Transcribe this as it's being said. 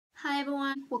Hi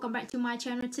everyone, welcome back to my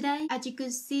channel today. As you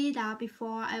could see that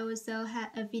before, I also had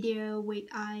a video where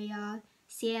I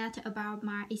shared about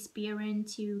my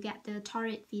experience to get the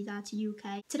tourist visa to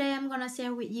UK. Today I'm gonna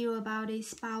share with you about the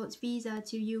spouse visa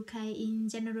to UK in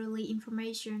generally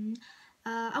information.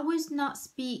 I will not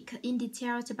speak in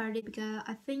details about it because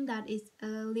I think that it's a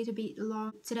little bit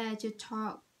long today to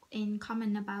talk in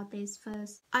comment about this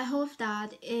first. I hope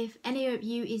that if any of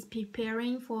you is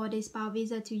preparing for the spouse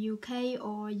visa to UK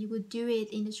or you would do it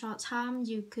in a short time,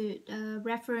 you could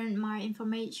reference my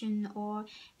information, or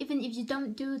even if you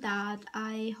don't do that,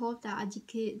 I hope that you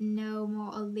could know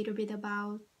more a little bit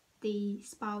about the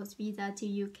spouse visa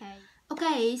to UK.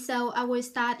 Okay, so I will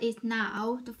start it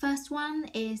now. The first one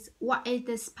is, what is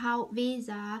the spouse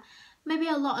visa? Maybe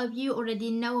a lot of you already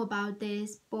know about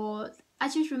this, but I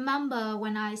just remember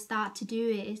when I started to do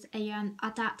it, and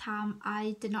at that time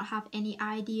I did not have any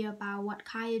idea about what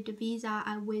kind of the visa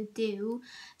I will do.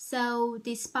 So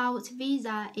the spouse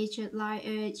visa is just like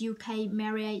a UK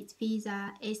marriage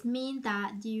visa. It means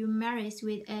that you marry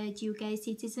with a UK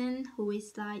citizen who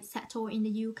is like settled in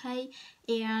the UK,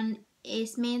 and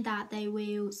it means that they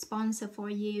will sponsor for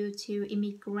you to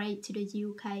immigrate to the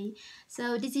UK.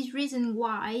 So this is reason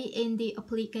why in the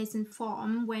application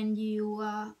form when you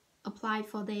apply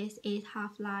for this, it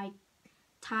have like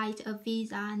type of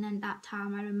visa, and then that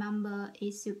time I remember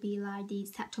it should be like the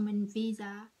settlement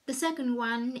visa. The second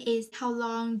one is how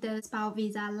long the spouse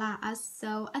visa lasts.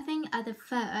 So I think at the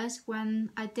first when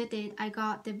I did it, I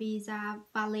got the visa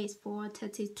valid for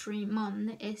 33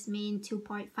 months. It means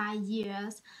 2.5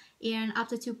 years. And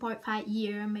after 2.5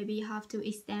 years, maybe you have to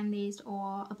extend this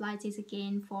or apply this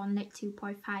again for next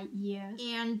 2.5 years.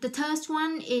 And the third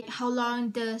one is how long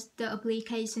does the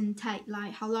application take,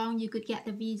 like how long you could get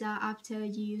the visa after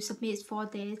you submit for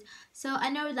this. So I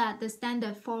know that the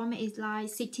standard form is like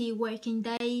 60 working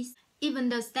days. Even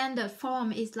the standard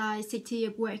form is like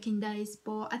 60 working days,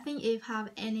 but I think if have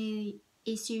any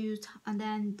issues, and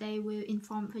then they will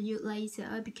inform for you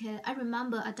later, because I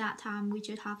remember at that time we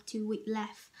just have 2 weeks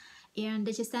left, and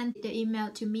they just sent the email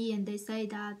to me and they say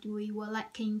that we were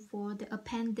lacking for the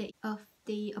appendix of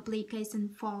the application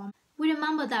form. We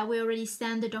remember that we already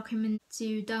sent the document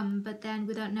to them, but then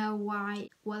we don't know why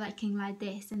we're lacking like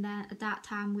this, and then at that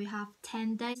time we have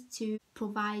 10 days to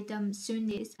provide them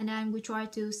soonest, and then we try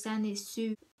to send it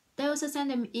soon. They also send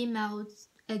them emails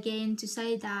again to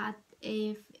say that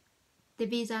if the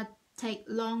visa take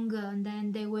longer, and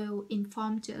then they will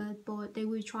inform to us, but they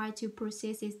will try to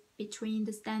process it between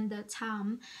the standard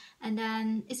time. And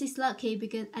then it is lucky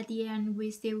because at the end we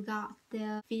still got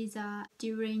the visa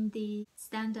during the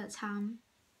standard time.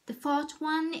 The fourth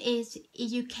one is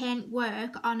if you can't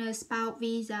work on a spouse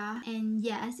visa, and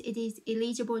yes, it is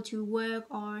eligible to work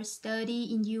or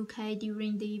study in UK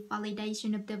during the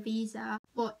validation of the visa,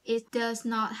 but it does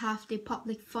not have the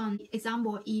public fund.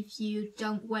 Example, if you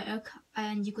don't work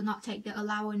and you could not take the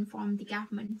allowance from the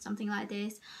government, something like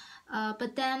this.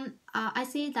 But then I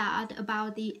see that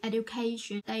about the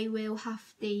education, they will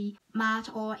have the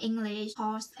math or English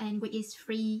course, and which is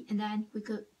free, and then we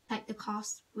could take the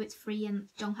course with free and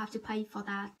don't have to pay for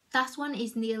that. That one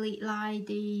is nearly like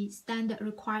the standard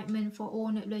requirement for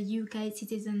all of the UK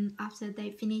citizens after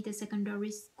they finish the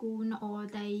secondary school or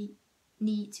they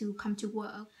need to come to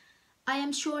work. I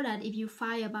am sure that if you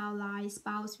find about like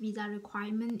spouse visa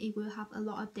requirement, it will have a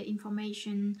lot of the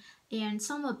information, and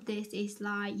some of this is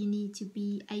like you need to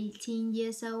be 18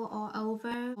 years old or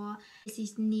over, or it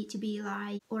is need to be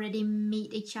like already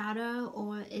meet each other,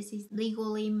 or it is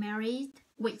legally married,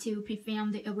 which to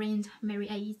prevent the arranged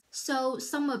marriage. So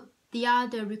some of the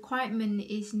other requirement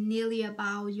is nearly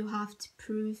about you have to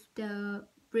prove the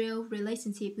real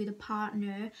relationship with a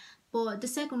partner. But the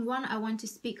second one I want to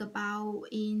speak about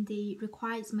in the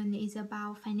requirement is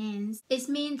about finance. It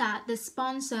means that the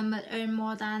sponsor must earn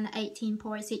more than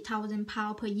 18.6 thousand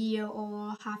pounds per year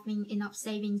or having enough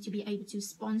savings to be able to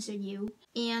sponsor you.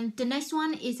 And the next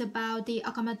one is about the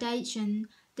accommodation.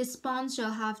 The sponsor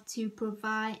have to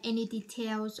provide any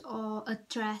details or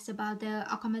address about the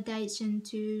accommodation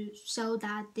to show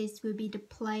that this will be the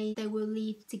place they will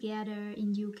live together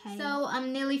in UK. So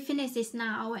I'm nearly finished this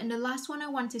now, and the last one I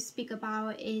want to speak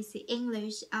about is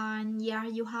English. And yeah,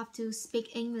 you have to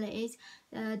speak English.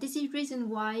 This is reason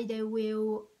why they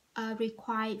will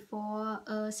required for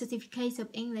a certificate of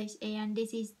English, and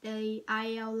this is the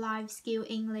IELTS Life Skill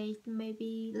English,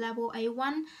 maybe level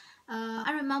A1.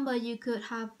 I remember you could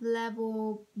have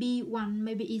level B1,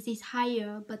 maybe it is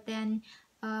higher, but then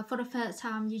for the first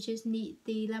time you just need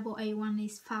the level A1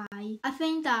 is fine. I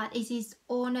think that it is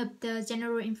all of the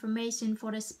general information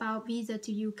for the spouse visa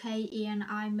to UK, and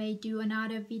I may do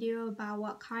another video about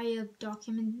what kind of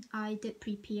document I did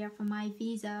prepare for my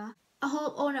visa. I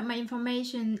hope all of my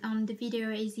information on the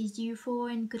video is useful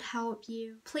and could help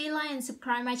you. Please like and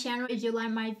subscribe my channel if you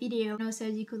like my video. And also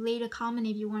you could leave a comment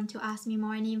if you want to ask me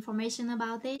more any information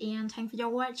about it. And thanks for your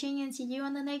watching and see you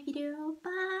on the next video.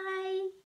 Bye!